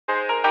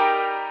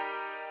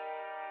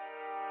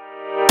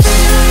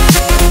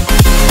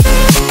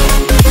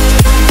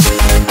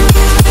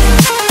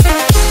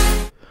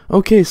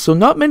Okay, so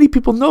not many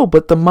people know,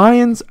 but the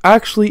Mayans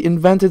actually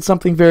invented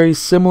something very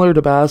similar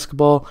to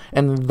basketball,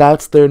 and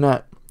that's their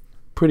net.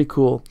 Pretty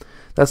cool.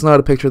 That's not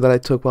a picture that I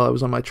took while I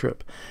was on my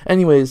trip.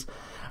 Anyways,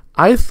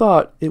 I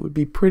thought it would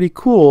be pretty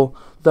cool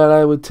that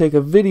I would take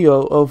a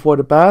video of what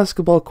a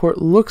basketball court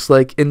looks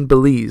like in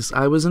Belize.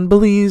 I was in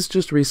Belize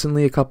just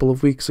recently, a couple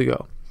of weeks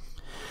ago.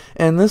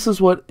 And this is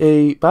what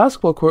a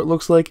basketball court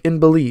looks like in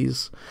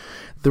Belize.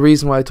 The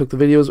reason why I took the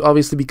video is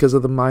obviously because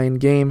of the Mayan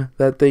game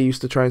that they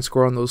used to try and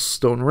score on those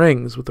stone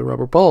rings with the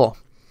rubber ball.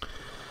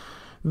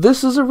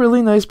 This is a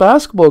really nice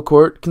basketball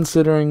court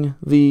considering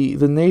the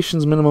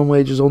nation's minimum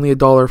wage is only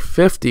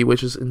 $1.50,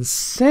 which is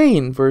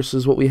insane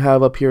versus what we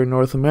have up here in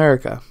North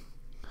America.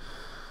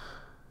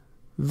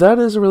 That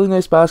is a really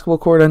nice basketball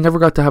court. I never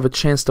got to have a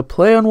chance to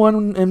play on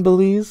one in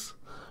Belize,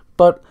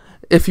 but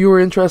if you were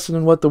interested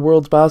in what the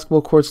world's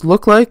basketball courts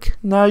look like,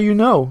 now you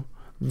know.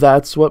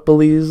 That's what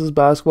Belize's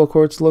basketball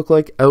courts look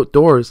like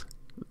outdoors.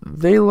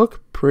 They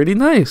look pretty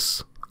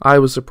nice. I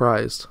was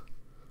surprised.